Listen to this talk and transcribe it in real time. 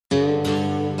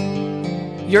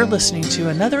You're listening to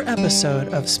another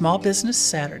episode of Small Business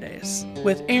Saturdays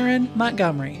with Aaron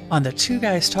Montgomery on the Two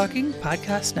Guys Talking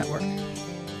Podcast Network.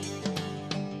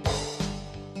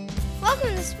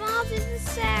 Welcome to Small Business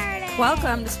Saturdays.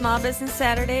 Welcome to Small Business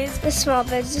Saturdays, The Small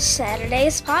Business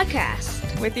Saturdays podcast.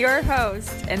 with your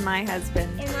host and my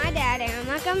husband. And my dad, Aaron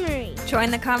Montgomery.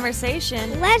 Join the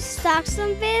conversation. Let's talk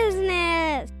some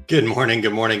business. Good morning,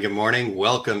 good morning, good morning.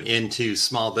 Welcome into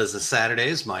Small Business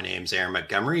Saturdays. My name's Aaron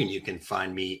Montgomery, and you can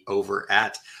find me over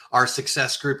at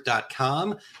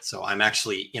oursuccessgroup.com. So I'm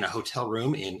actually in a hotel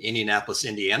room in Indianapolis,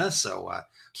 Indiana. So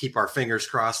keep our fingers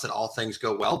crossed that all things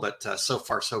go well. But so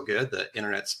far, so good. The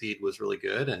internet speed was really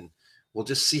good, and we'll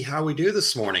just see how we do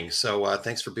this morning. So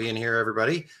thanks for being here,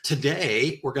 everybody.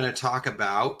 Today, we're going to talk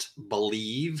about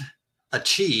believe,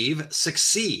 achieve,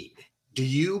 succeed. Do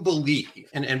you believe,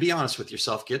 and be honest with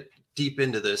yourself, get deep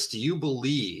into this. Do you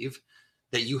believe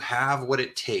that you have what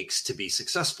it takes to be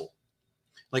successful?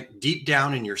 Like deep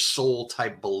down in your soul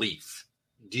type belief.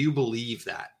 Do you believe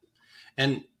that?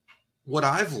 And what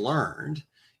I've learned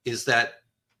is that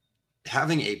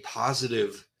having a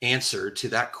positive answer to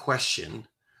that question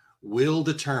will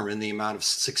determine the amount of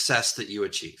success that you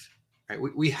achieve. Right?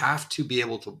 We have to be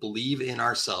able to believe in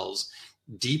ourselves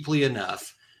deeply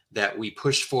enough that we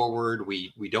push forward,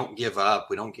 we don't give up,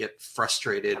 we don't get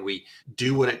frustrated, we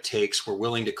do what it takes, we're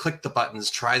willing to click the buttons,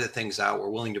 try the things out, we're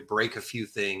willing to break a few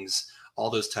things, all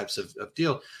those types of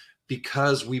deal,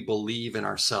 because we believe in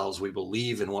ourselves, we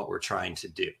believe in what we're trying to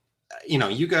do. You know,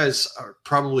 you guys are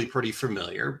probably pretty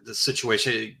familiar, the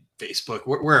situation, Facebook,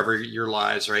 wherever your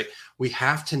lives, right? We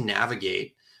have to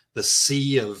navigate the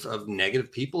sea of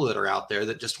negative people that are out there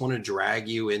that just want to drag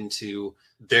you into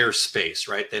their space,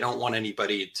 right? They don't want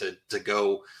anybody to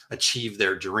go achieve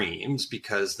their dreams,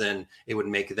 because then it would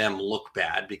make them look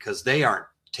bad because they aren't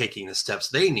taking the steps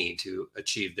they need to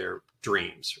achieve their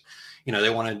dreams. You know,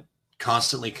 they want to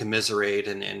constantly commiserate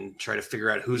and try to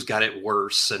figure out who's got it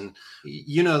worse. And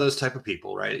you know, those type of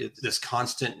people, right? This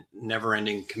constant never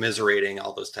ending commiserating,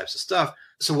 all those types of stuff.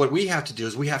 So what we have to do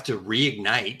is we have to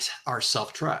reignite our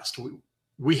self-trust.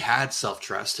 We had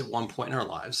self-trust at one point in our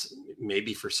lives.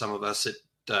 Maybe for some of us, it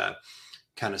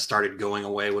kind of started going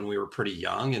away when we were pretty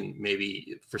young. And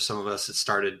maybe for some of us, it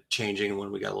started changing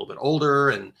when we got a little bit older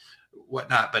and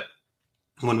whatnot. But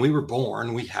when we were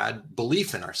born, we had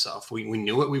belief in ourselves. We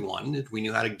knew what we wanted. We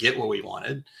knew how to get what we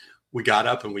wanted. We got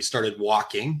up and we started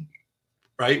walking,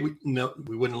 right?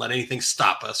 We wouldn't let anything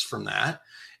stop us from that.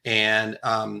 And,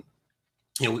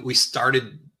 we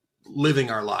started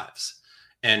living our lives,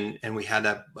 and we had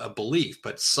a belief,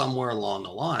 but somewhere along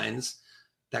the lines,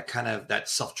 that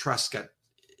self-trust got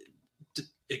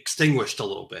extinguished a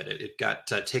little bit. It got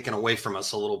taken away from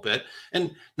us a little bit.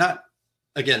 And not,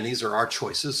 again, these are our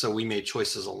choices. So we made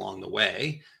choices along the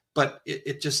way, but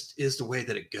it just is the way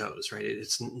that it goes, right?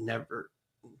 It's never,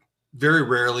 very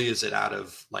rarely is it out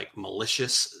of like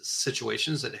malicious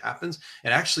situations that it happens. It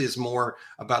actually is more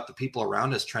about the people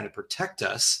around us trying to protect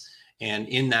us. And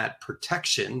in that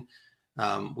protection,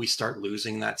 we start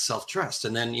losing that self-trust.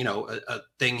 And then, a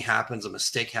thing happens, a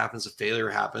mistake happens, a failure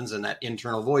happens, and that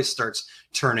internal voice starts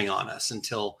turning on us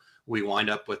until we wind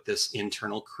up with this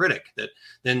internal critic that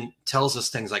then tells us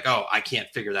things like, oh, I can't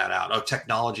figure that out. Oh,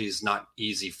 technology is not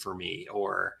easy for me.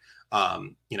 Or,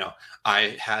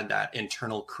 I had that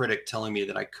internal critic telling me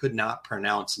that I could not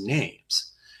pronounce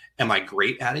names. Am I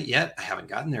great at it yet? I haven't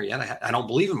gotten there yet. I don't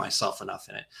believe in myself enough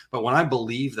in it. But when I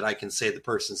believe that I can say the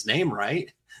person's name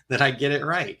right, that I get it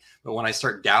right. But when I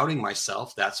start doubting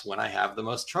myself, that's when I have the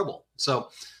most trouble. So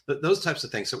those types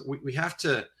of things. So we have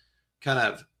to kind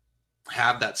of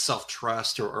have that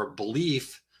self-trust or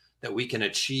belief that we can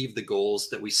achieve the goals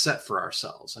that we set for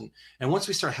ourselves. And once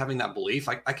we start having that belief,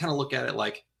 I kind of look at it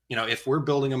like, if we're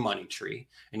building a money tree,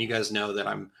 and you guys know that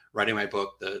I'm writing my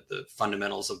book, the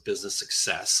Fundamentals of Business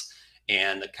Success,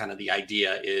 and the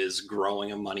idea is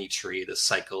growing a money tree, the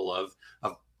cycle of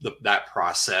that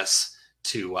process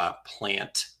to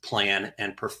plant, plan,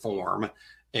 and perform.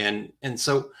 And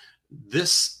so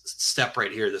this step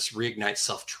right here, this reignite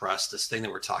self-trust, this thing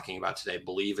that we're talking about today,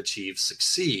 believe, achieve,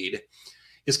 succeed,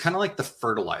 is kind of like the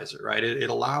fertilizer, right?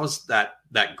 It allows that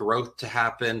growth to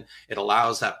happen. It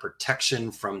allows that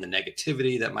protection from the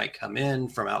negativity that might come in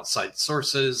from outside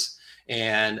sources.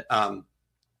 And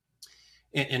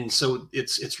so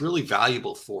it's really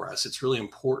valuable for us. It's really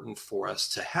important for us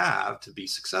to have to be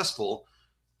successful.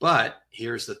 But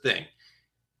here's the thing.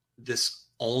 This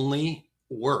only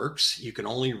works. You can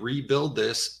only rebuild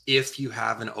this if you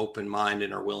have an open mind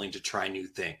and are willing to try new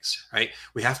things, right?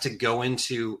 We have to go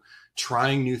into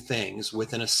trying new things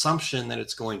with an assumption that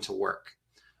it's going to work.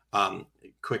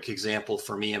 Quick example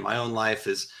for me in my own life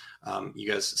is You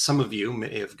guys, some of you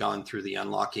may have gone through the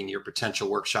Unlocking Your Potential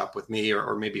workshop with me,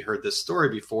 or maybe heard this story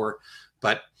before,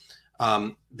 but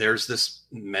there's this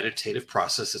meditative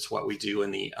process. It's what we do in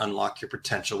the Unlock Your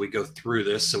Potential. We go through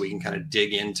this so we can kind of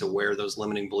dig into where those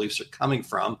limiting beliefs are coming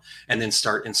from, and then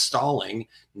start installing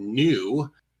new,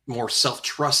 more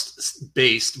self-trust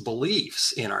based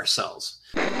beliefs in ourselves.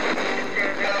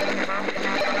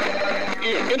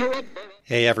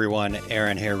 Hey everyone,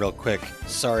 Aaron here real quick.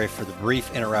 Sorry for the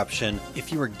brief interruption.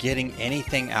 If you are getting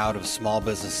anything out of Small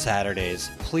Business Saturdays,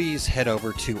 please head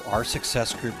over to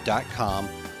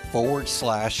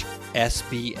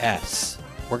oursuccessgroup.com/SBS.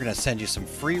 We're going to send you some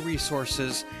free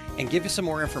resources and give you some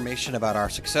more information about our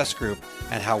success group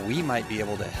and how we might be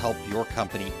able to help your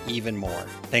company even more.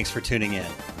 Thanks for tuning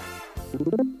in.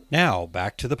 Now,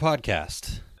 back to the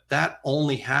podcast. That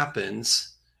only happens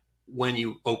when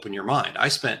you open your mind. I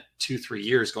spent 2-3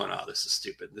 years going, oh, this is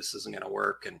stupid. This isn't going to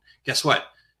work. And guess what?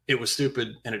 It was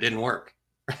stupid and it didn't work.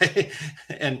 Right?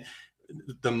 And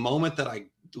the moment that I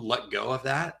let go of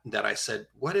that I said,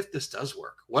 what if this does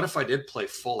work? What if I did play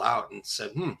full out and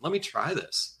said, let me try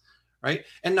this, right?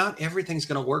 And not everything's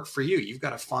going to work for you. You've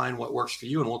got to find what works for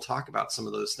you. And we'll talk about some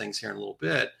of those things here in a little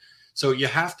bit. So you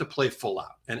have to play full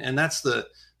out. And that's the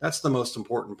most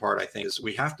important part, I think, is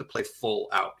we have to play full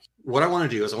out. What I want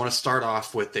to do is I want to start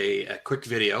off with a quick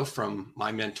video from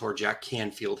my mentor, Jack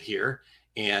Canfield here,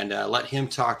 and let him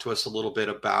talk to us a little bit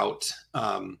about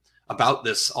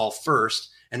this all first.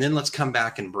 And then let's come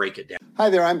back and break it down. Hi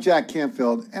there, I'm Jack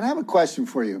Canfield, and I have a question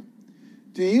for you.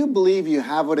 Do you believe you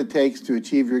have what it takes to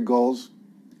achieve your goals?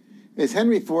 As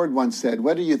Henry Ford once said,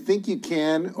 whether you think you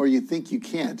can or you think you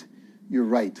can't, you're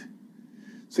right.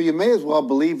 So you may as well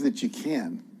believe that you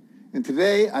can. And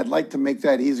today, I'd like to make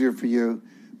that easier for you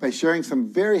by sharing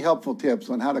some very helpful tips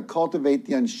on how to cultivate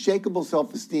the unshakable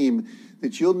self-esteem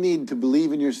that you'll need to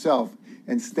believe in yourself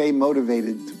and stay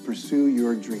motivated to pursue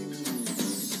your dreams.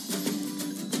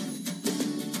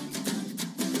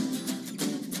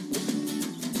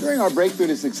 During our Breakthrough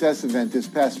to Success event this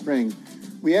past spring,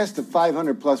 we asked the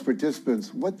 500-plus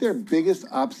participants what their biggest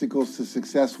obstacles to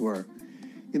success were.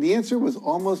 And the answer was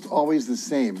almost always the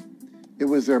same. It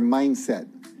was their mindset.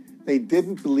 They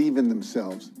didn't believe in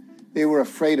themselves. They were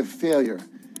afraid of failure.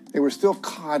 They were still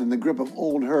caught in the grip of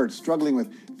old hurts, struggling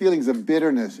with feelings of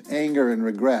bitterness, anger, and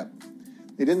regret.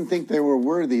 They didn't think they were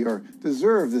worthy or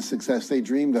deserved the success they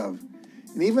dreamed of.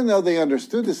 And even though they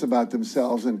understood this about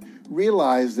themselves and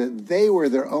realized that they were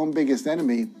their own biggest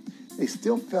enemy, they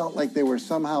still felt like they were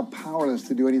somehow powerless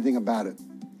to do anything about it.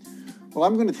 Well,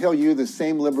 I'm going to tell you the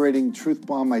same liberating truth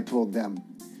bomb I told them.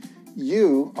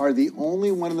 You are the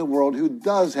only one in the world who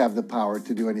does have the power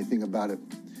to do anything about it.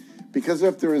 Because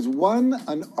if there is one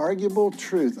unarguable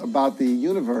truth about the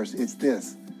universe, it's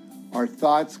this: our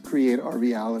thoughts create our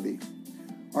reality.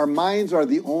 Our minds are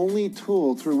the only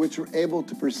tool through which we're able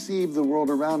to perceive the world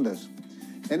around us.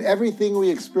 And everything we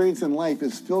experience in life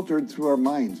is filtered through our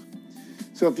minds.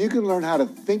 So if you can learn how to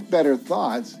think better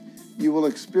thoughts, you will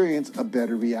experience a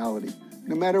better reality,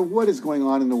 no matter what is going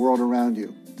on in the world around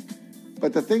you.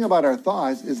 But the thing about our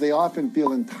thoughts is they often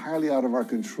feel entirely out of our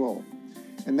control.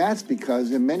 And that's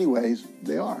because, in many ways,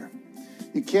 they are.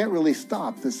 You can't really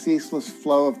stop the ceaseless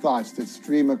flow of thoughts that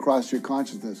stream across your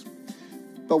consciousness.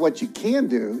 But what you can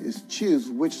do is choose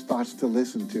which thoughts to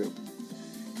listen to.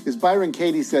 As Byron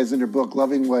Katie says in her book,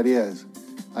 Loving What Is,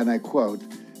 and I quote,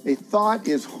 "A thought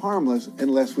is harmless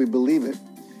unless we believe it.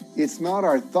 It's not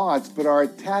our thoughts, but our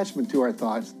attachment to our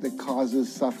thoughts that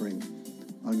causes suffering,"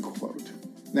 unquote.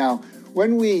 Now,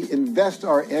 when we invest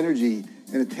our energy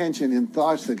and attention in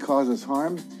thoughts that cause us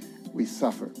harm, we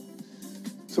suffer.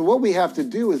 So what we have to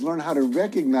do is learn how to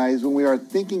recognize when we are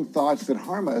thinking thoughts that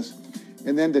harm us,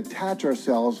 and then detach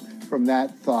ourselves from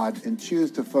that thought and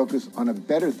choose to focus on a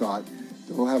better thought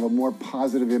that will have a more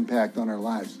positive impact on our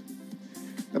lives.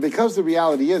 Now, because the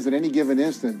reality is, at any given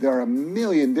instant, there are a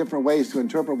million different ways to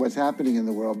interpret what's happening in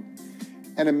the world,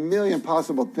 and a million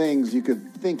possible things you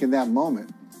could think in that moment.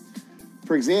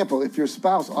 For example, if your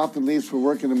spouse often leaves for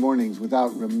work in the mornings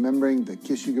without remembering to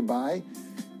kiss you goodbye,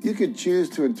 you could choose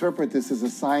to interpret this as a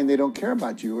sign they don't care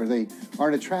about you or they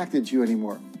aren't attracted to you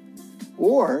anymore.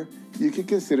 Or you could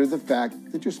consider the fact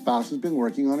that your spouse has been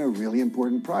working on a really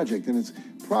important project and is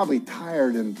probably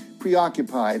tired and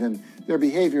preoccupied, and their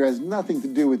behavior has nothing to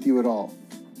do with you at all.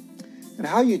 And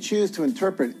how you choose to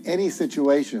interpret any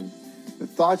situation, the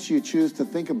thoughts you choose to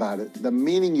think about it, the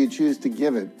meaning you choose to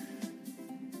give it,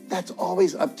 that's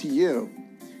always up to you.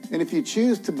 And if you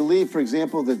choose to believe, for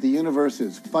example, that the universe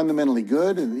is fundamentally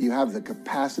good and that you have the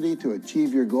capacity to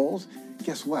achieve your goals,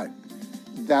 guess what?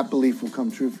 That belief will come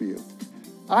true for you.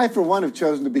 I, for one, have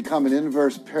chosen to become an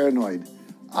inverse paranoid.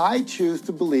 I choose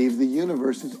to believe the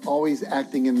universe is always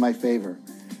acting in my favor,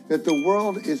 that the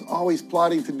world is always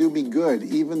plotting to do me good,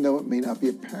 even though it may not be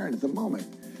apparent at the moment.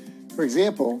 For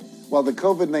example, while the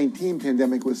COVID-19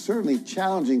 pandemic was certainly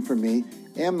challenging for me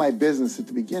and my business at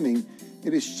the beginning,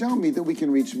 it has shown me that we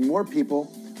can reach more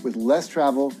people with less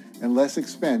travel and less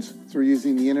expense through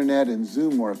using the internet and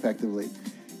Zoom more effectively.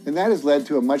 And that has led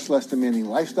to a much less demanding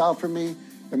lifestyle for me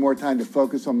and more time to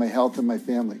focus on my health and my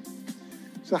family.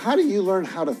 So how do you learn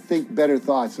how to think better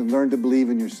thoughts and learn to believe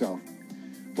in yourself?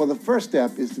 Well, the first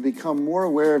step is to become more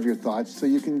aware of your thoughts so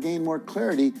you can gain more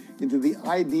clarity into the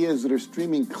ideas that are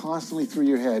streaming constantly through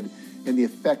your head and the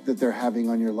effect that they're having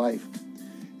on your life.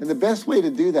 And the best way to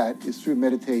do that is through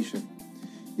meditation.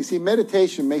 You see,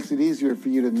 meditation makes it easier for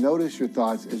you to notice your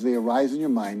thoughts as they arise in your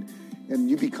mind, and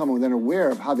you become then aware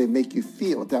of how they make you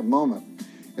feel at that moment.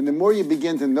 And the more you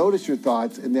begin to notice your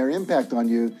thoughts and their impact on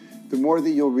you, the more that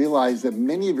you'll realize that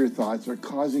many of your thoughts are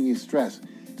causing you stress,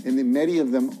 and that many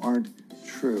of them aren't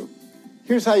true.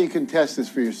 Here's how you can test this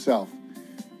for yourself.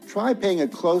 Try paying a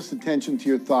close attention to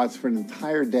your thoughts for an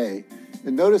entire day,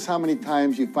 and notice how many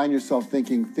times you find yourself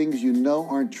thinking things you know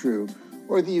aren't true,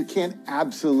 or that you can't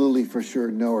absolutely for sure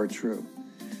know are true.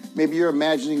 Maybe you're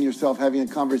imagining yourself having a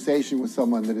conversation with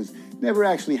someone that has never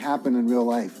actually happened in real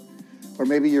life. Or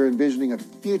maybe you're envisioning a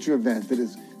future event that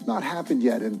has not happened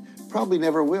yet and probably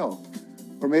never will.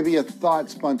 Or maybe a thought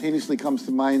spontaneously comes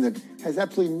to mind that has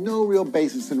absolutely no real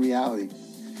basis in reality.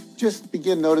 Just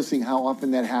begin noticing how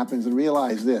often that happens and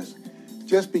realize this.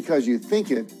 Just because you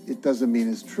think it, it doesn't mean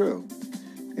it's true.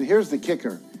 And here's the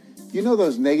kicker. You know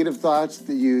those negative thoughts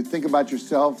that you think about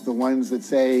yourself, the ones that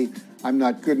say, I'm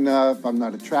not good enough, I'm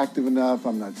not attractive enough,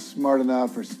 I'm not smart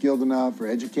enough or skilled enough or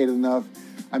educated enough,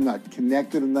 I'm not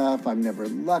connected enough, I'm never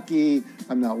lucky,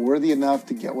 I'm not worthy enough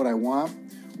to get what I want?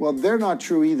 Well, they're not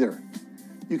true either.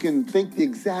 You can think the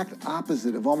exact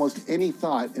opposite of almost any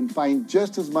thought and find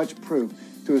just as much proof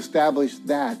to establish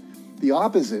that the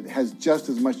opposite has just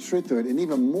as much truth to it and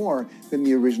even more than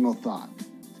the original thought.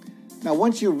 Now,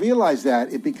 once you realize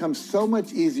that, it becomes so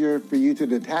much easier for you to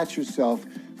detach yourself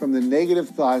from the negative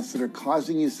thoughts that are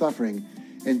causing you suffering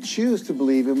and choose to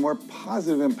believe in more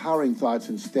positive, empowering thoughts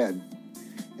instead.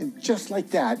 And just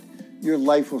like that, your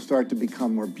life will start to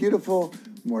become more beautiful,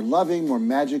 more loving, more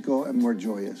magical, and more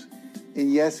joyous.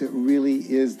 And yes, it really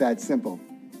is that simple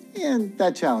and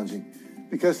that challenging,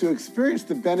 because to experience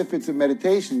the benefits of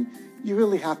meditation, you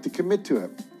really have to commit to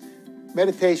it.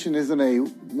 Meditation isn't a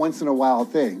once-in-a-while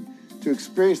thing. To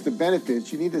experience the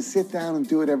benefits, you need to sit down and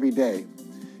do it every day.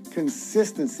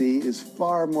 Consistency is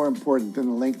far more important than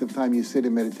the length of time you sit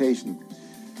in meditation.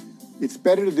 It's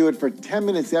better to do it for 10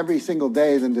 minutes every single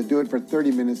day than to do it for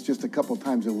 30 minutes just a couple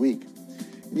times a week.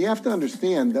 And you have to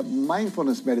understand that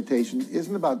mindfulness meditation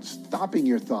isn't about stopping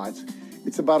your thoughts.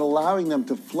 It's about allowing them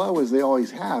to flow as they always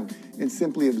have and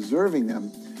simply observing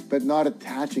them, but not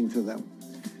attaching to them.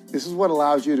 This is what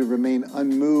allows you to remain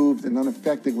unmoved and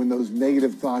unaffected when those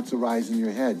negative thoughts arise in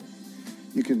your head.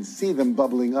 You can see them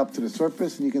bubbling up to the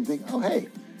surface and you can think, oh, hey,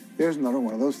 there's another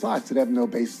one of those thoughts that have no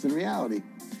basis in reality.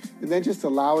 And then just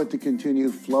allow it to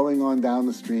continue flowing on down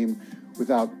the stream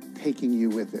without taking you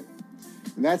with it.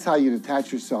 And that's how you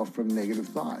detach yourself from negative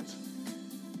thoughts.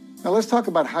 Now let's talk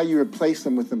about how you replace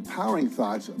them with empowering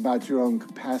thoughts about your own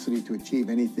capacity to achieve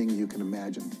anything you can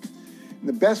imagine. And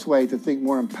the best way to think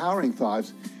more empowering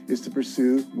thoughts is to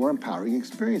pursue more empowering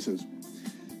experiences.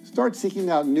 Start seeking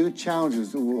out new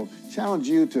challenges that will challenge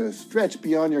you to stretch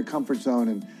beyond your comfort zone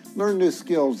and learn new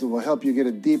skills that will help you get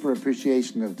a deeper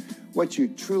appreciation of what you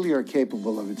truly are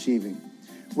capable of achieving,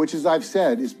 which, as I've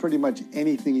said, is pretty much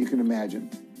anything you can imagine.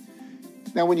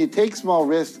 Now, when you take small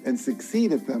risks and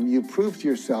succeed at them, you prove to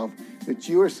yourself that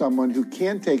you are someone who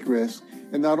can take risks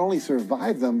and not only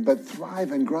survive them, but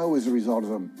thrive and grow as a result of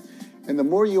them. And the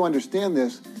more you understand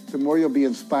this, the more you'll be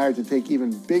inspired to take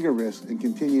even bigger risks and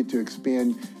continue to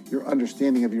expand your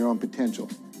understanding of your own potential.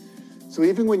 So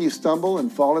even when you stumble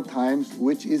and fall at times,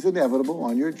 which is inevitable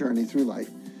on your journey through life,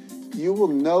 you will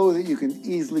know that you can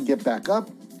easily get back up,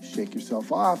 shake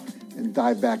yourself off, and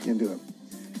dive back into it.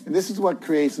 And this is what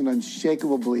creates an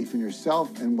unshakable belief in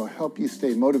yourself and will help you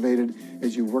stay motivated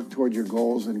as you work toward your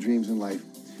goals and dreams in life.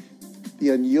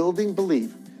 The unyielding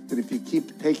belief that if you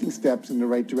keep taking steps in the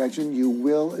right direction, you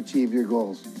will achieve your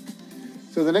goals.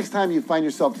 So the next time you find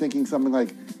yourself thinking something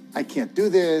like, I can't do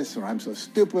this, or I'm so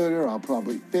stupid, or I'll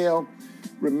probably fail,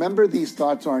 remember these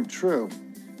thoughts aren't true,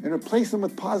 and replace them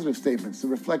with positive statements that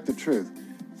reflect the truth.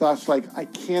 Thoughts like, I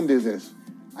can do this,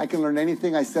 I can learn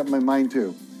anything I set my mind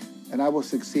to, and I will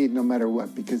succeed no matter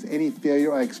what, because any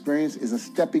failure I experience is a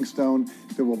stepping stone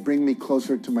that will bring me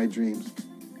closer to my dreams.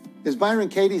 As Byron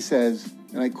Katie says,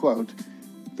 and I quote,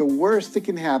 The worst that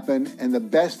can happen and the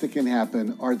best that can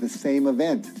happen are the same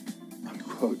event,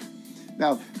 unquote.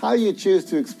 Now, how you choose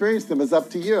to experience them is up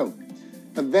to you.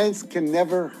 Events can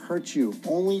never hurt you.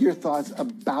 Only your thoughts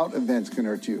about events can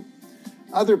hurt you.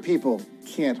 Other people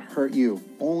can't hurt you.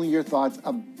 Only your thoughts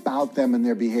about them and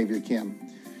their behavior can.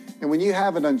 And when you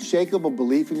have an unshakable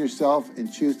belief in yourself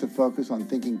and choose to focus on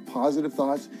thinking positive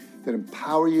thoughts that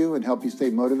empower you and help you stay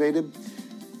motivated,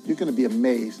 you're going to be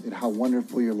amazed at how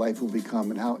wonderful your life will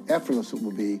become and how effortless it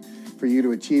will be for you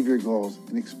to achieve your goals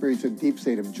and experience a deep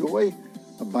state of joy,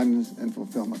 abundance, and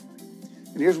fulfillment.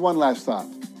 And here's one last thought,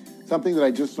 something that I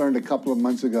just learned a couple of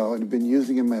months ago and have been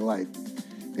using in my life.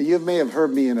 And you may have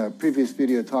heard me in a previous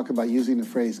video talk about using the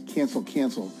phrase cancel,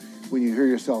 cancel when you hear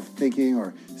yourself thinking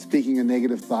or speaking a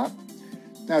negative thought.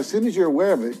 Now, as soon as you're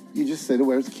aware of it, you just say the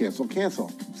words cancel,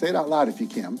 cancel. Say it out loud if you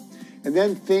can. And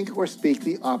then think or speak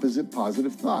the opposite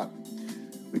positive thought.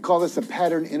 We call this a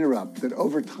pattern interrupt that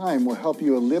over time will help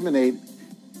you eliminate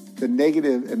the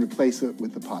negative and replace it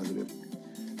with the positive.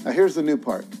 Now, here's the new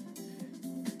part.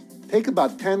 Take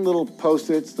about 10 little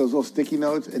Post-its, those little sticky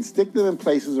notes, and stick them in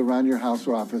places around your house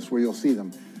or office where you'll see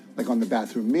them, like on the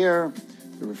bathroom mirror,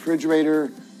 the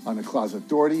refrigerator, on the closet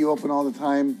door that you open all the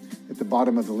time, at the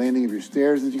bottom of the landing of your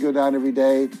stairs as you go down every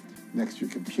day, next to your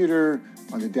computer,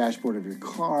 on the dashboard of your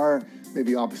car,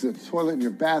 maybe opposite the toilet in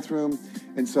your bathroom,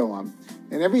 and so on.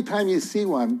 And every time you see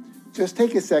one, just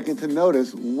take a second to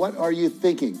notice, what are you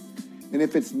thinking? And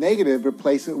if it's negative,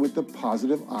 replace it with the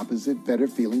positive, opposite, better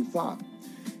feeling thought.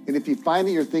 And if you find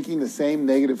that you're thinking the same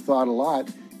negative thought a lot,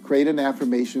 create an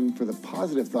affirmation for the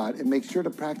positive thought and make sure to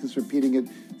practice repeating it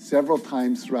several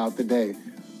times throughout the day,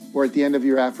 or at the end of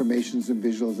your affirmations and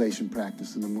visualization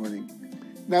practice in the morning.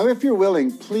 Now, if you're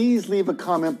willing, please leave a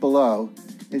comment below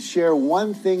and share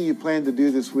one thing you plan to do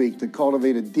this week to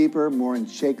cultivate a deeper, more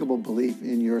unshakable belief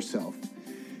in yourself.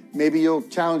 Maybe you'll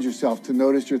challenge yourself to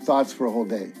notice your thoughts for a whole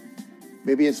day.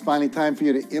 Maybe it's finally time for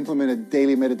you to implement a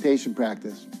daily meditation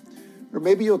practice. Or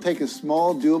maybe you'll take a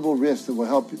small, doable risk that will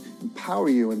help empower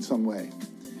you in some way.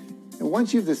 And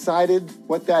once you've decided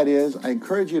what that is, I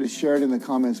encourage you to share it in the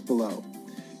comments below.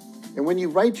 And when you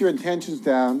write your intentions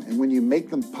down and when you make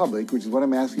them public, which is what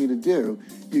I'm asking you to do,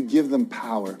 you give them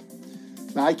power.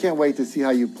 Now, I can't wait to see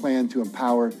how you plan to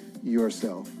empower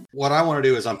yourself. What I want to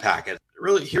do is unpack it.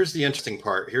 Really, here's the interesting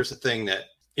part. Here's the thing that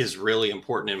is really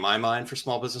important in my mind for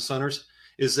small business owners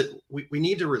is that we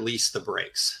need to release the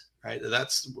brakes, right?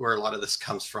 That's where a lot of this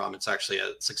comes from. It's actually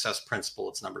a success principle.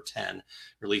 It's number 10,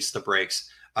 release the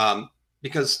brakes.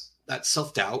 Because that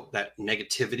self-doubt, that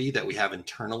negativity that we have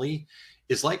internally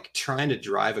is like trying to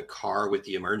drive a car with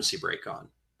the emergency brake on,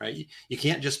 right? You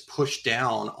can't just push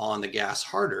down on the gas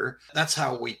harder. That's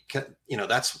how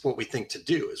that's what we think to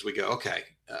do is we go, okay,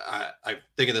 I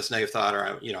think of this negative thought, or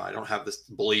I don't have this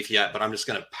belief yet, but I'm just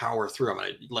going to power through. I'm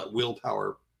going to let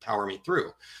willpower power me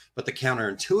through. But the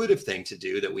counterintuitive thing to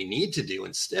do that we need to do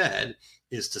instead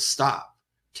is to stop,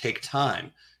 take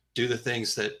time, do the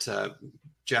things that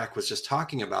Jack was just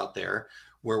talking about there,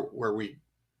 where we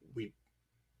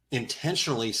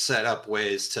intentionally set up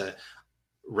ways to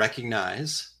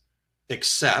recognize,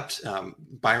 accept.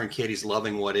 Byron Katie's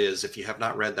Loving What Is. If you have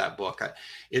not read that book,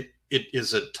 it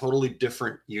is a totally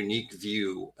different, unique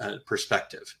view,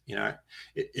 perspective.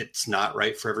 It's not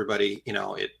right for everybody.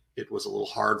 It was a little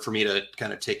hard for me to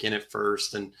kind of take in at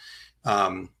first,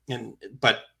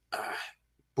 but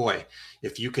boy,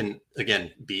 if you can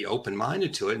again be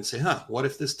open-minded to it and say, what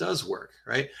if this does work?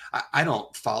 Right? I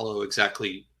don't follow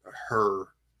exactly her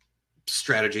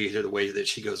strategy or the way that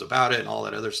she goes about it and all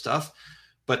that other stuff,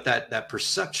 but that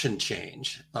perception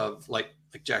change of like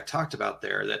Jack talked about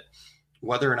there, that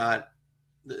whether or not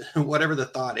whatever the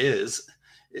thought is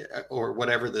or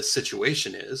whatever the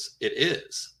situation is, it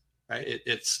is right.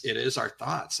 It is our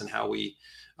thoughts and how we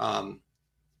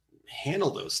handle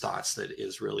those thoughts that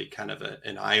is really kind of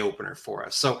an eye opener for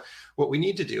us. So what we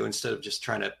need to do, instead of just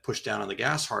trying to push down on the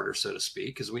gas harder, so to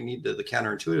speak, is we need the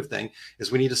counterintuitive thing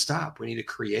is we need to stop. We need to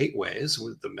create ways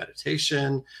with the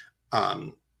meditation,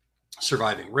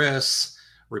 surviving risks,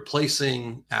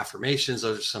 replacing affirmations.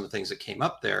 Those are some of the things that came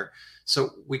up there.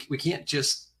 So we can't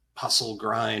just hustle,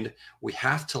 grind. We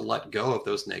have to let go of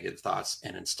those negative thoughts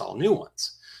and install new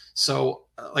ones. So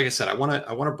like I said, I want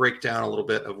to break down a little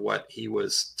bit of what he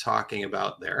was talking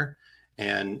about there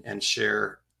and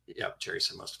share. Yeah, Jerry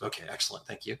said most of it. Okay, excellent.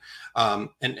 Thank you.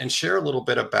 And share a little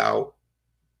bit about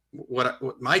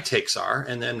what my takes are.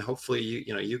 And then hopefully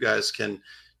you guys can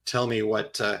tell me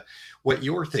what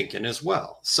you're thinking as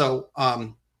well. So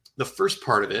the first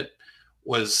part of it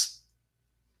was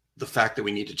the fact that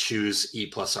we need to choose E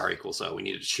plus R equals O. We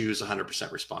need to choose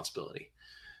 100% responsibility.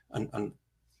 And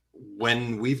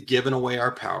when we've given away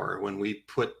our power, when we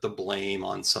put the blame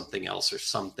on something else or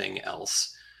something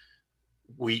else,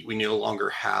 we no longer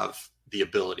have the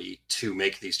ability to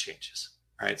make these changes,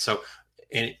 right? So,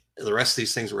 and the rest of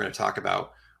these things we're going to talk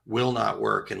about will not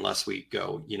work unless we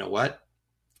go, you know what?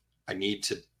 I need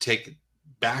to take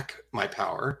back my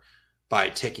power by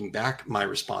taking back my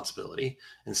responsibility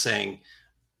and saying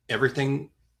everything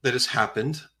that has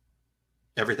happened,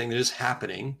 everything that is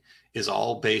happening is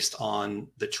all based on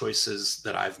the choices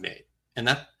that I've made. And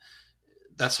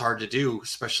that's hard to do,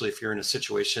 especially if you're in a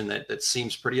situation that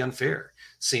seems pretty unfair.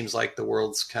 Seems like the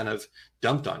world's kind of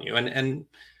dumped on you. And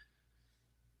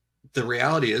the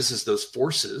reality is those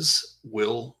forces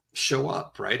will show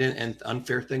up, right? And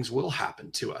unfair things will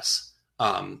happen to us.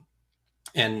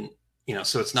 And, you know,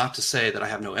 so it's not to say that I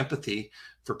have no empathy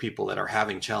for people that are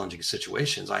having challenging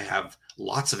situations. I have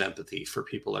lots of empathy for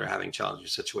people that are having challenging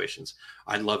situations.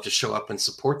 I'd love to show up and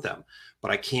support them,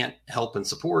 but I can't help and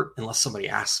support unless somebody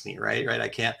asks me, right? I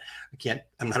can't,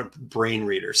 I'm not a brain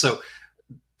reader. So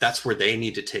that's where they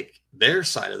need to take their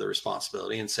side of the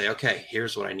responsibility and say, okay,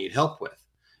 here's what I need help with.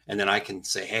 And then I can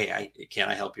say, hey, can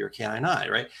I help you or can I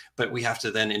not? Right. But we have to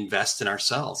then invest in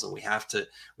ourselves, and we have to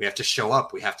show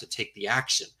up. We have to take the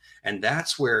action. And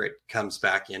that's where it comes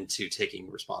back into taking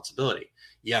responsibility.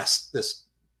 Yes, this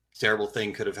terrible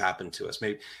thing could have happened to us.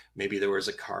 Maybe there was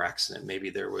a car accident. Maybe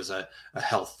there was a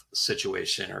health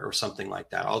situation or something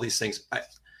like that. All these things,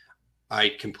 I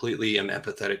completely am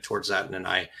empathetic towards that. And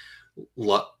I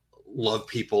love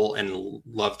people and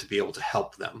love to be able to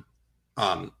help them.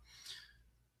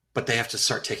 But they have to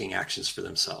start taking actions for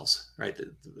themselves, right?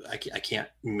 I can't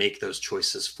make those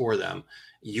choices for them.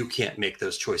 You can't make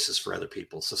those choices for other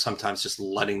people. So sometimes just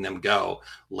letting them go,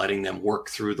 letting them work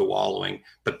through the wallowing,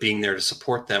 but being there to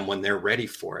support them when they're ready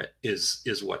for it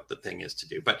is what the thing is to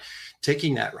do. But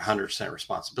taking that 100%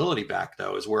 responsibility back,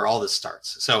 though, is where all this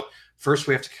starts. So first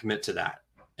we have to commit to that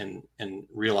and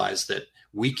realize that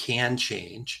we can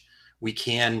change. We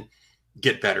can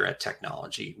get better at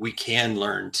technology. We can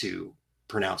learn to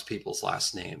pronounce people's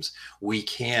last names. We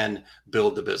can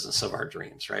build the business of our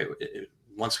dreams, right?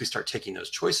 Once we start taking those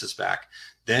choices back,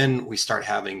 then we start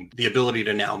having the ability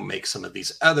to now make some of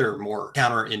these other more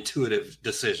counterintuitive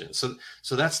decisions.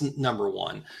 So that's number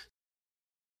one.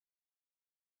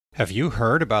 Have you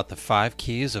heard about the 5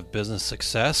 keys of business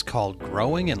success called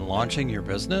Growing and Launching Your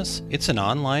Business? It's an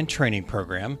online training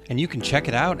program, and you can check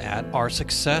it out at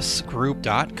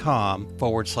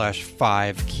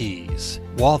oursuccessgroup.com/5 keys.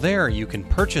 While there, you can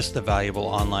purchase the valuable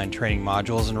online training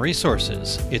modules and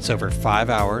resources. It's over 5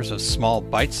 hours of small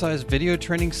bite-sized video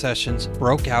training sessions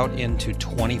broke out into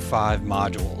 25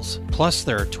 modules. Plus,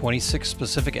 there are 26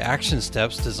 specific action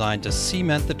steps designed to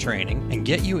cement the training and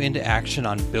get you into action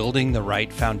on building the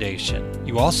right foundation.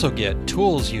 You also get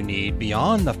tools you need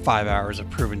beyond the 5 hours of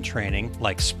proven training,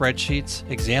 like spreadsheets,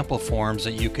 example forms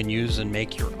that you can use and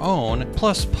make your own,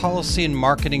 plus policy and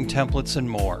marketing templates and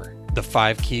more. The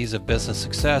 5 Keys of Business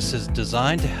Success is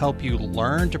designed to help you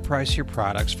learn to price your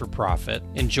products for profit,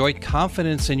 enjoy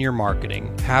confidence in your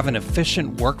marketing, have an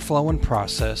efficient workflow and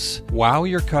process, wow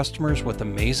your customers with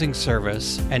amazing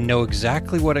service, and know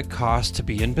exactly what it costs to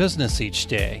be in business each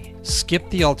day. Skip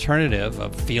the alternative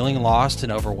of feeling lost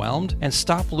and overwhelmed, and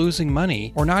stop losing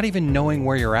money or not even knowing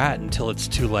where you're at until it's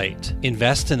too late.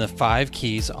 Invest in the 5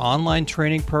 Keys online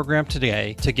training program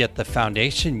today to get the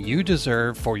foundation you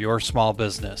deserve for your small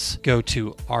business. Go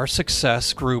to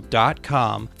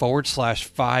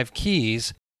oursuccessgroup.com/5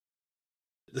 keys.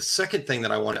 The second thing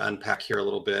that I want to unpack here a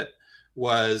little bit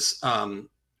was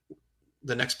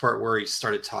the next part where he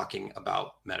started talking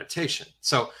about meditation.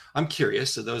 So I'm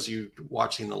curious, to those of you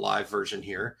watching the live version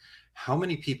here, how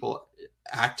many people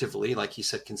actively, like he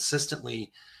said,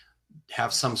 consistently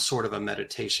have some sort of a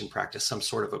meditation practice, some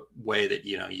sort of a way that,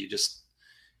 you know, you just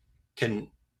can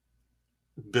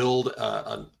build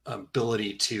an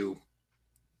ability to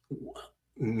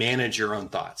manage your own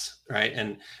thoughts, right?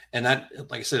 And that,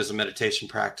 like I said, is a meditation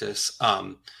practice.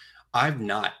 I've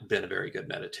not been a very good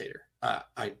meditator.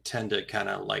 I tend to kind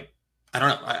of like, I don't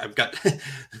know, I've got,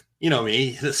 you know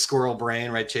me, the squirrel brain,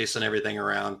 right? Chasing everything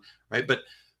around, right? But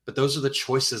those are the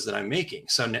choices that I'm making.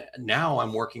 So now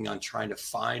I'm working on trying to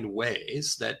find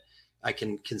ways that I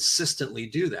can consistently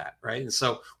do that, right? And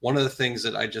so one of the things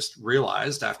that I just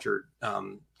realized after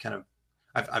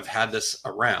I've had this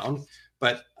around,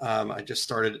 but I just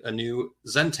started a new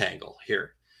Zentangle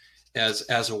here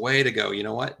as a way to go, you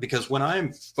know what? Because when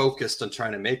I'm focused on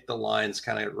trying to make the lines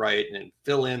kind of right and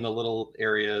fill in the little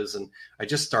areas, and I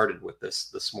just started with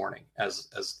this morning as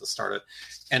the start of,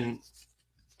 and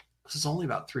this is only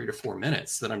about 3 to 4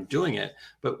 minutes that I'm doing it.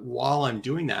 But while I'm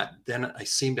doing that, then I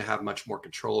seem to have much more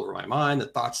control over my mind. The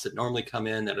thoughts that normally come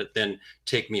in that then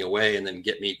take me away and then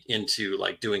get me into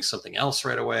like doing something else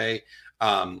right away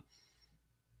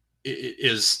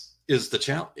is the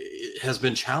challenge. It has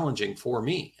been challenging for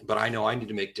me, but I know I need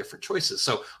to make different choices.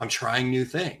 So I'm trying new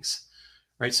things,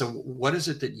 right? So what is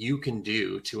it that you can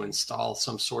do to install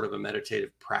some sort of a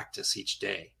meditative practice each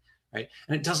day, right?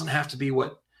 And it doesn't have to be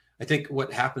I think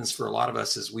what happens for a lot of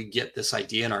us is we get this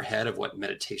idea in our head of what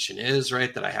meditation is,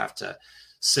 right? That I have to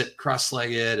sit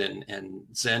cross-legged and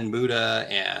Zen Buddha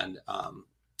and,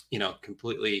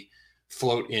 completely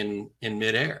float in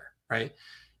midair, right?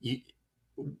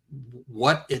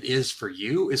 What it is for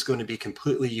you is going to be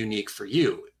completely unique for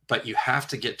you, but you have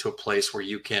to get to a place where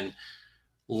you can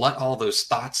let all those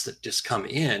thoughts that just come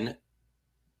in,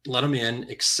 let them in,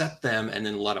 accept them, and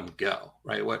then let them go,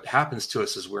 right? What happens to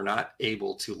us is we're not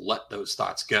able to let those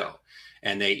thoughts go,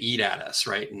 and they eat at us,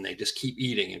 right? And they just keep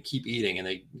eating, and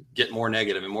they get more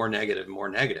negative and more negative and more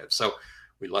negative. So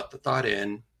we let the thought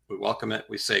in, we welcome it,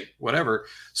 we say whatever.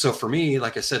 So for me,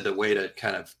 like I said, the way to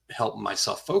kind of help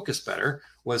myself focus better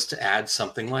was to add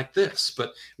something like this.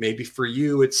 But maybe for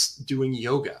you, it's doing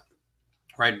yoga,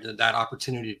 right? That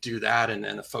opportunity to do that, and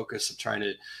the focus of trying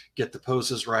to get the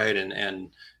poses right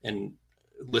and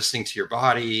listening to your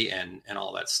body and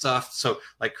all that stuff. So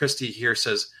like Christy here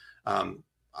says,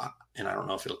 and I don't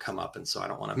know if it'll come up, and so I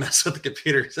don't want to mess with the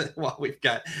computer while we've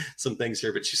got some things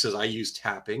here, but she says, I use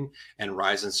tapping and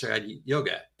rise and stride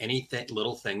yoga. Anything,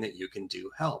 little thing that you can do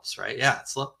helps, right? Yeah,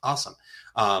 it's awesome.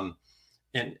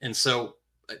 And so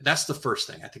that's the first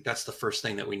thing. I think that's the first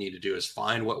thing that we need to do is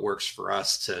find what works for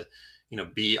us to,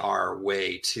 be our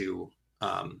way to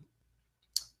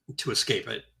escape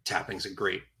it. Tapping's a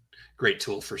great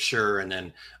tool for sure. And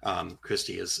then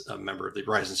Christy is a member of the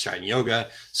Rise and Shine Yoga.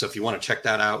 So if you want to check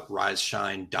that out,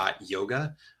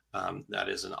 riseshine.yoga. That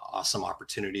is an awesome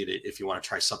opportunity if you want to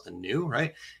try something new,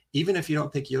 right? Even if you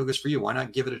don't think yoga is for you, why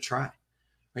not give it a try,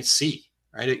 right? See,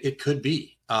 right? It could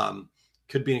be an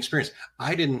experience.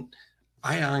 I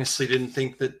honestly didn't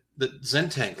think that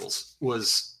Zentangles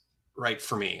was right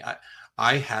for me.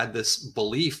 I had this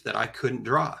belief that I couldn't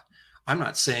draw. I'm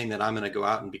not saying that I'm going to go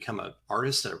out and become an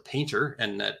artist and a painter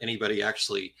and that anybody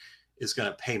actually is going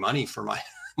to pay money for my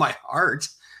art.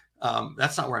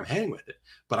 That's not where I'm heading with it.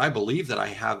 But I believe that I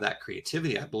have that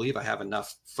creativity. I believe I have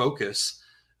enough focus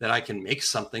that I can make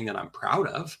something that I'm proud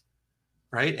of,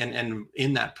 right? And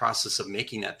in that process of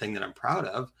making that thing that I'm proud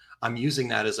of, I'm using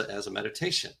that as a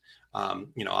meditation.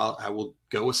 I will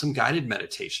go with some guided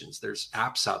meditations. There's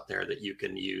apps out there that you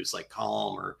can use like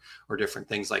Calm or different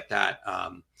things like that.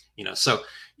 So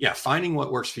yeah, finding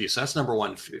what works for you. So that's number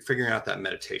one, figuring out that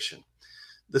meditation.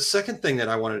 The second thing that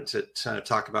I wanted to kind of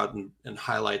talk about and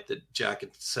highlight that Jack had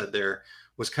said there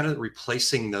was kind of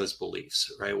replacing those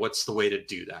beliefs, right? What's the way to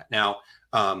do that? Now,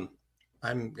 I'm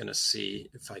going to see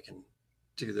if I can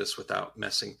do this without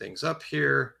messing things up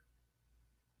here.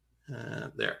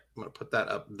 There, I'm going to put that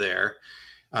up there.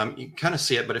 You can kind of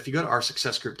see it, but if you go to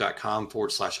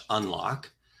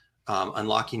oursuccessgroup.com/unlock,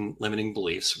 unlocking limiting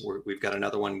beliefs, we've got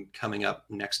another one coming up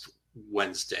next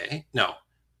Wednesday. No,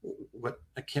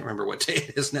 I can't remember what day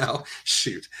it is now.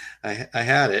 Shoot, I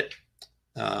had it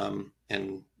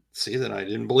and see that I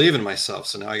didn't believe in myself.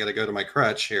 So now I got to go to my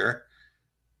crutch here.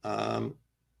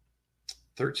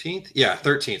 13th. Yeah.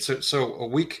 13th. So a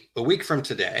week from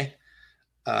today,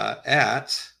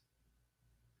 at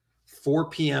 4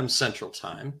 p.m. Central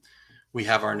Time, we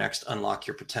have our next Unlock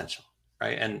Your Potential,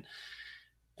 right? And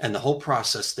the whole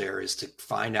process there is to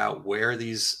find out where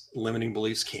these limiting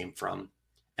beliefs came from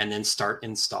and then start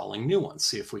installing new ones.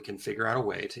 See if we can figure out a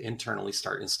way to internally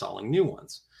start installing new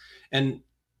ones. And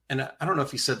I don't know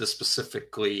if he said this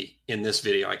specifically in this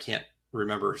video. I can't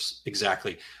remember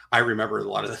exactly. I remember a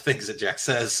lot of the things that Jack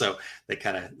says, so they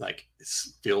kind of like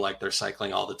feel like they're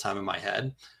cycling all the time in my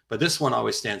head. But this one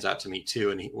always stands out to me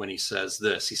too. And when he says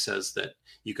this, he says that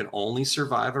you can only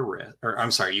survive a risk,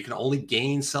 you can only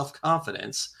gain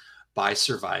self-confidence by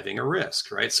surviving a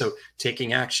risk, right? So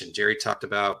taking action. Jerry talked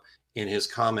about in his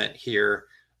comment here,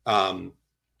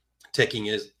 taking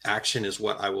his action is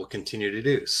what I will continue to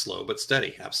do. Slow but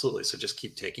steady. Absolutely. So just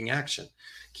keep taking action,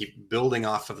 keep building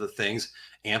off of the things,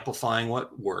 amplifying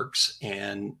what works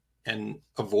and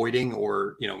avoiding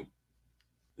or,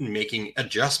 making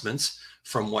adjustments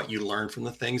from what you learned from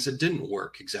the things that didn't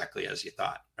work exactly as you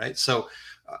thought, right? So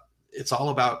it's all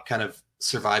about kind of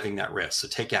surviving that risk. So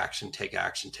take action,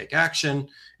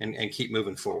 and keep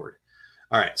moving forward.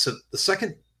 All right. So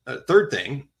the third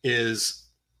thing is,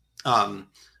 I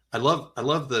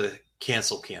love the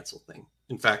cancel thing.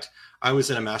 In fact, I was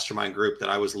in a mastermind group that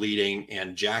I was leading,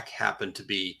 and Jack happened to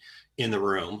be in the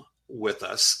room with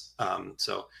us.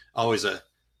 So always a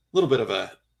little bit of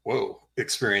a whoa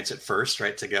experience at first,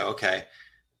 right? To go, okay,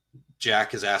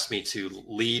 Jack has asked me to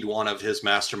lead one of his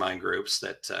mastermind groups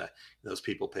that those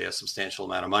people pay a substantial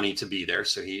amount of money to be there.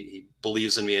 So he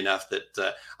believes in me enough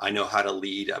that I know how to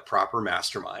lead a proper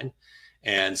mastermind.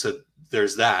 And so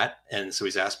there's that. And so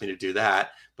he's asked me to do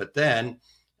that. But then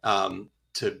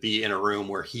to be in a room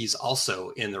where he's also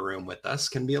in the room with us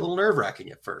can be a little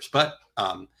nerve-wracking at first. But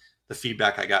the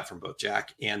feedback I got from both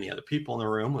Jack and the other people in the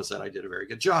room was that I did a very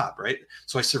good job, right?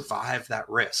 So I survived that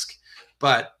risk.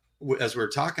 But as we were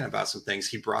talking about some things,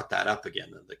 he brought that up again,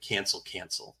 the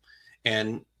cancel.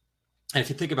 And if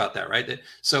you think about that, right?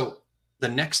 So the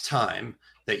next time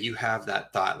that you have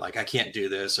that thought, like, I can't do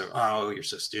this, or, oh, you're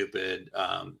so stupid.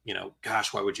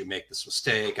 Gosh, why would you make this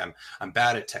mistake? I'm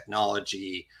bad at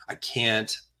technology. I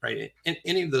can't, right? And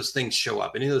any of those things show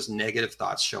up, any of those negative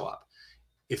thoughts show up.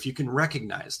 If you can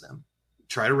recognize them,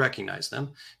 try to recognize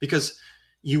them, because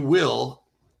you will,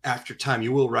 after time,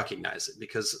 you will recognize it,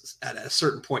 because at a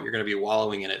certain point, you're going to be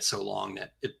wallowing in it so long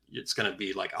that it's going to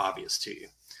be like obvious to you.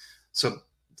 So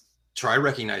try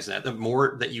recognizing that. The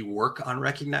more that you work on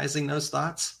recognizing those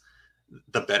thoughts,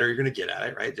 the better you're going to get at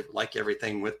it, right? Like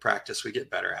everything with practice, we get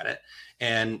better at it.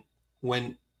 And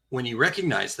when you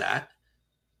recognize that,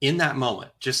 in that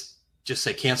moment, just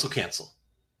say cancel.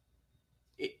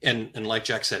 And like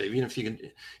Jack said, even if you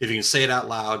can say it out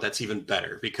loud, that's even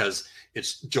better, because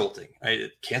it's jolting,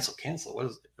 right? Cancel.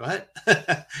 What?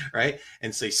 Right?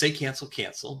 And so you say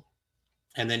cancel.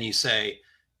 And then you say,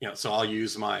 so I'll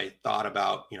use my thought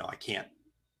about, I can't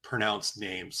pronounce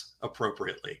names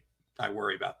appropriately. I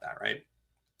worry about that, right?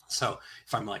 So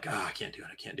if I'm like, I can't do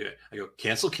it. I go,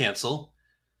 cancel.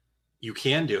 You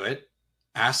can do it.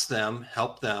 Ask them,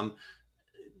 help them,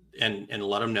 and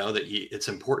let them know that it's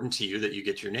important to you that you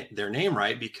get their name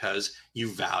right, because you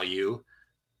value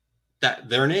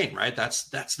their name, right?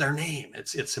 That's their name.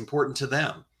 It's important to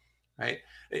them, right?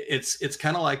 It's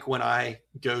kind of like when I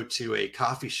go to a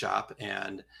coffee shop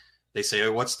and they say,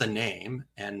 oh, what's the name?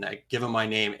 And I give them my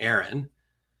name, Aaron,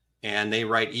 and they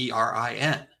write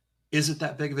ERIN. Is it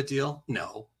that big of a deal?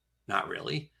 No, not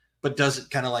really. But does it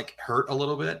kind of like hurt a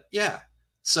little bit? Yeah.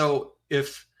 So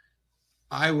if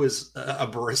I was a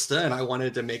barista and I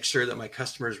wanted to make sure that my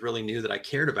customers really knew that I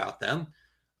cared about them,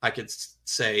 I could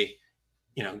say,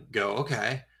 go,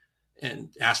 okay, and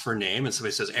ask for a name. And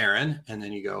somebody says Aaron. And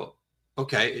then you go,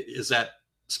 okay, is that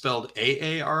spelled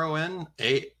AARON?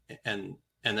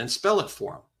 And then spell it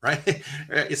for them, right?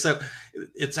 Right? So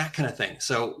it's that kind of thing.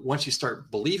 So once you start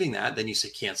believing that, then you say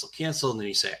cancel. And then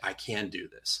you say, I can do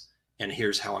this. And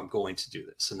here's how I'm going to do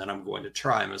this. And then I'm going to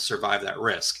try. I'm going to survive that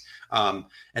risk. And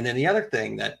then the other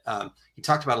thing that he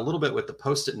talked about a little bit with the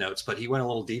Post-it notes, but he went a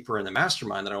little deeper in the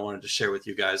mastermind that I wanted to share with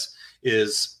you guys,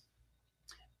 is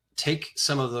take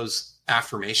some of those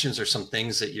affirmations or some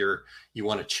things that you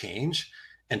want to change,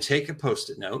 and take a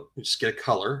Post-it note, just get a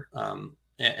color,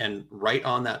 and write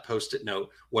on that Post-it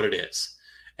note what it is.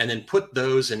 And then put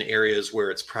those in areas where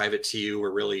it's private to you,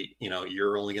 or really,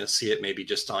 you're only going to see it maybe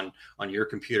just on your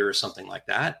computer or something like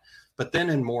that. But then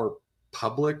in more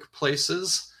public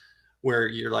places where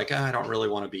you're like, I don't really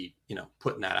want to be,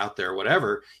 putting that out there or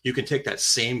whatever, you can take that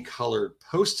same colored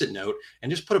Post-it note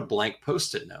and just put a blank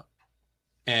Post-it note.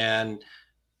 And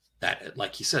that,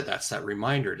 like you said, that's that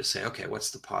reminder to say, okay,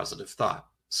 what's the positive thought?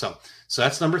 So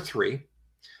that's number 3.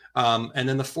 And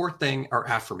then the 4th thing are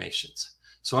affirmations.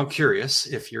 So I'm curious,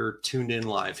 if you're tuned in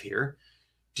live here,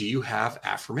 do you have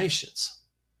affirmations?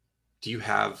 Do you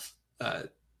have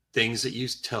things that you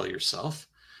tell yourself?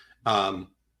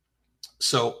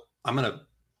 So I'm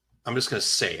just going to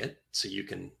say it so you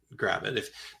can grab it.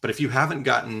 But if you haven't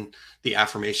gotten the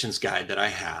affirmations guide that I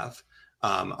have,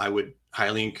 I would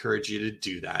highly encourage you to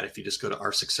do that. If you just go to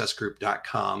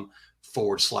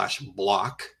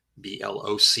oursuccessgroup.com/block,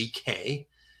 BLOCK,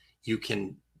 you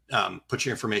can put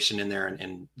your information in there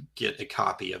and get a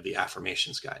copy of the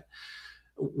affirmations guide.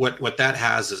 What that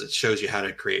has is it shows you how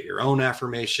to create your own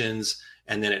affirmations,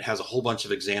 and then it has a whole bunch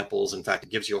of examples. In fact, it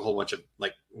gives you a whole bunch of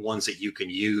like ones that you can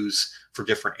use for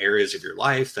different areas of your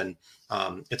life. And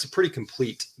it's a pretty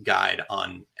complete guide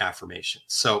on affirmations.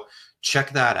 So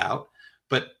check that out.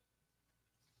 But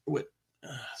let's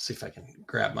see if I can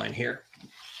grab mine here.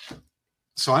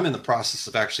 So I'm in the process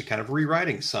of actually kind of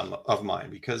rewriting some of mine,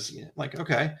 because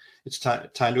okay, it's time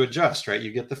to adjust, right?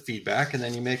 You get the feedback and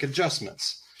then you make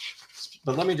adjustments.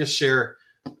 But let me just share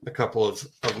a couple of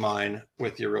mine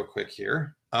with you real quick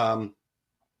here. I'm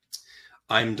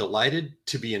delighted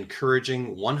to be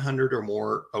encouraging 100 or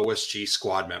more OSG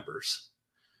squad members.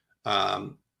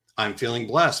 I'm feeling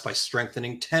blessed by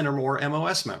strengthening 10 or more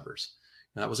MOS members.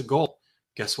 And that was a goal.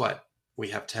 Guess what? We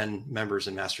have 10 members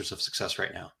in Masters of Success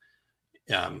right now.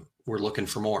 We're looking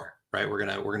for more, right? We're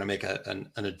gonna make an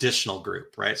additional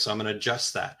group, right? So I'm gonna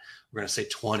adjust that. We're gonna say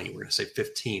 20. We're gonna say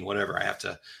 15. Whatever. I have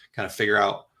to kind of figure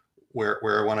out where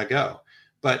I want to go.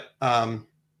 But there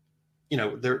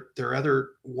are other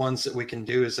ones that we can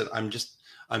do. Is that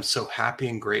I'm so happy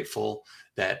and grateful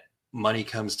that money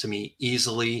comes to me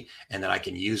easily and that I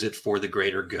can use it for the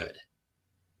greater good,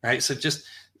 right? So just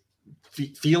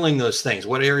feeling those things.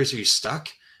 What areas are you stuck?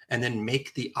 And then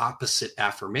make the opposite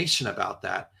affirmation about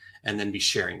that, and then be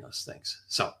sharing those things.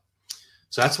 So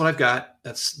that's what I've got.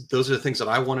 Those are the things that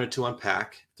I wanted to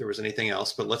unpack. If there was anything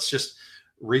else, but let's just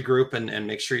regroup and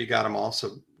make sure you got them all.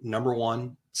 So number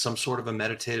one, some sort of a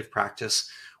meditative practice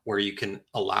where you can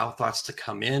allow thoughts to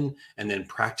come in and then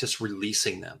practice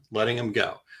releasing them, letting them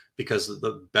go. Because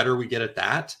the better we get at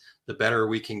that, the better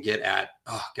we can get at,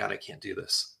 oh God, I can't do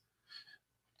this.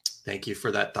 Thank you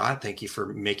for that thought. Thank you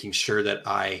for making sure that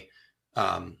I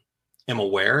am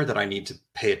aware that I need to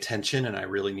pay attention and I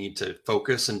really need to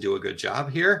focus and do a good job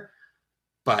here.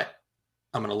 But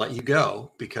I'm going to let you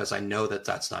go because I know that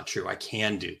that's not true. I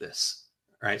can do this,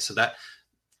 right? So that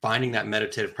finding that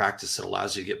meditative practice that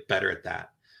allows you to get better at that.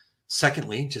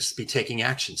 Secondly, just be taking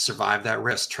action, survive that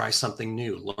risk, try something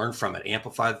new, learn from it,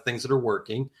 amplify the things that are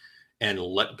working, and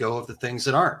let go of the things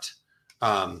that aren't.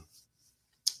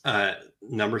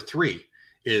 Number three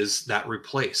is that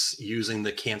replace, using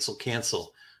the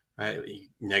cancel, right?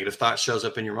 Negative thought shows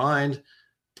up in your mind,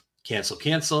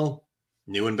 cancel,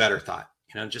 new and better thought,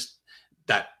 just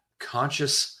that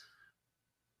conscious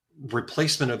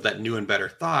replacement of that new and better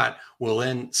thought will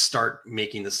then start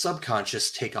making the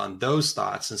subconscious take on those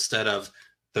thoughts instead of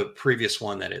the previous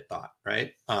one that it thought,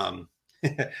 right?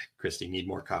 Christy, need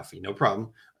more coffee. No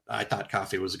problem. I thought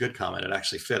coffee was a good comment. It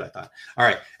actually fit, I thought. All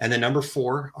right. And then number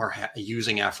four are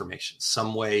using affirmations,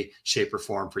 some way, shape, or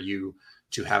form for you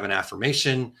to have an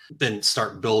affirmation, then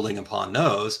start building upon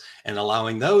those and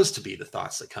allowing those to be the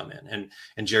thoughts that come in.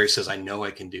 And Jerry says, I know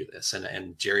I can do this.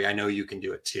 And Jerry, I know you can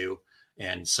do it too.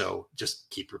 And so just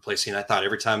keep replacing that thought.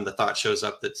 Every time the thought shows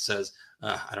up that says,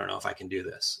 I don't know if I can do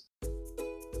this.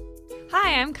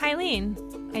 Hi, I'm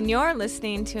Kylene, and you're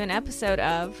listening to an episode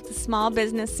of the Small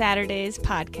Business Saturdays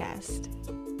podcast.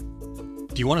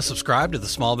 Do you want to subscribe to the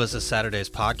Small Business Saturdays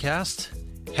podcast?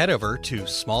 Head over to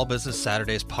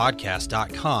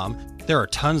smallbusinesssaturdayspodcast.com. There are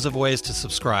tons of ways to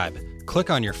subscribe. Click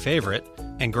on your favorite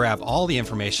and grab all the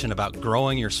information about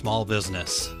growing your small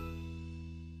business.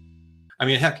 I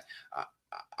mean, heck,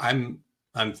 I'm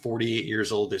 48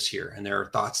 years old this year, and there are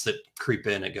thoughts that creep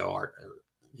in and go,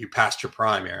 you passed your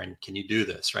prime, Aaron. Can you do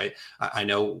this? Right. I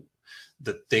know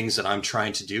the things that I'm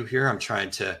trying to do here. I'm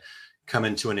trying to come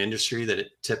into an industry that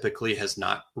it typically has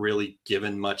not really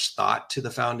given much thought to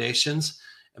the foundations,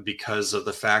 because of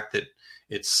the fact that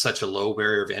it's such a low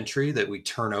barrier of entry that we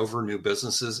turn over new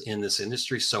businesses in this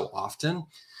industry so often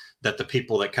that the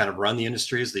people that kind of run the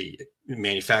industries, the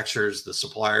manufacturers, the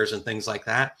suppliers, and things like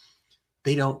that,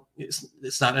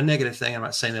 it's not a negative thing. I'm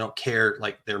not saying they don't care,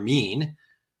 like they're mean.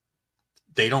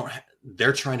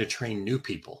 They're trying to train new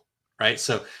people, right?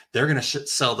 So they're going to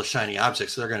sell the shiny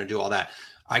objects. So they're going to do all that.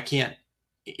 I can't,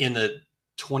 in the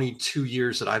 22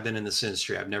 years that I've been in this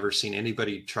industry, I've never seen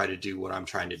anybody try to do what I'm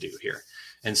trying to do here.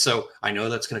 And so I know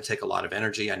that's going to take a lot of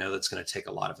energy. I know that's going to take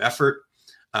a lot of effort.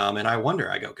 And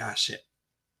I go, gosh,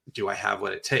 do I have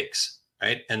what it takes?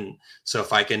 Right. And so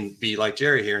if I can be like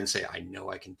Jerry here and say, I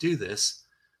know I can do this,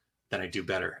 then I do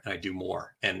better and I do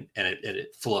more and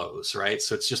it flows. Right.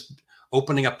 So it's just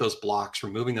opening up those blocks,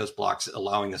 removing those blocks,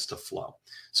 allowing this to flow.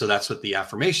 So that's what the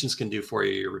affirmations can do for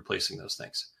you. You're replacing those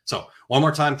things. So one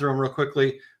more time through them real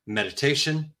quickly.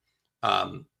 Meditation,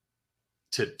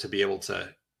 to be able to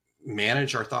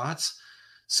manage our thoughts.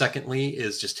 Secondly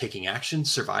is just taking action,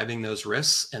 surviving those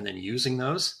risks, and then using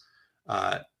those.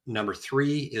 Number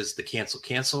three is the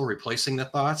cancel, replacing the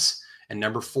thoughts. And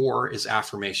number four is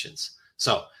affirmations.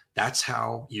 So that's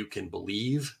how you can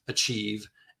believe, achieve,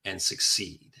 and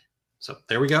succeed. So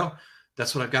there we go.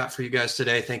 That's what I've got for you guys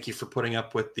today. Thank you for putting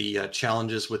up with the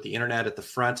challenges with the internet at the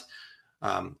front.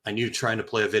 I knew trying to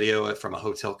play a video from a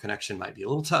hotel connection might be a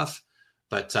little tough,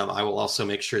 but I will also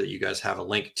make sure that you guys have a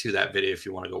link to that video if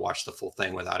you want to go watch the full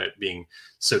thing without it being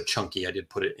so chunky. I did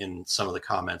put it in some of the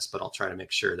comments, but I'll try to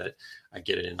make sure that I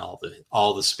get it in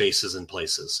all the spaces and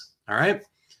places. All right.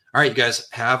 All right, you guys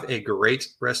have a great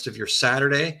rest of your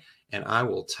Saturday, and I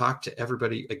will talk to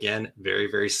everybody again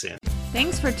very, very soon.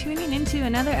 Thanks for tuning into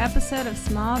another episode of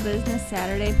Small Business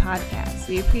Saturday Podcast.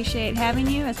 We appreciate having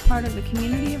you as part of the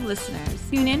community of listeners.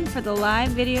 Tune in for the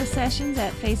live video sessions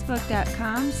at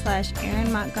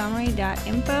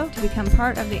facebook.com/aaronmontgomery.info to become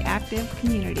part of the active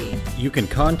community. You can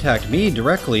contact me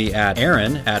directly at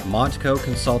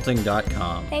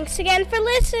aaron@montcoconsulting.com. Thanks again for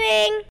listening.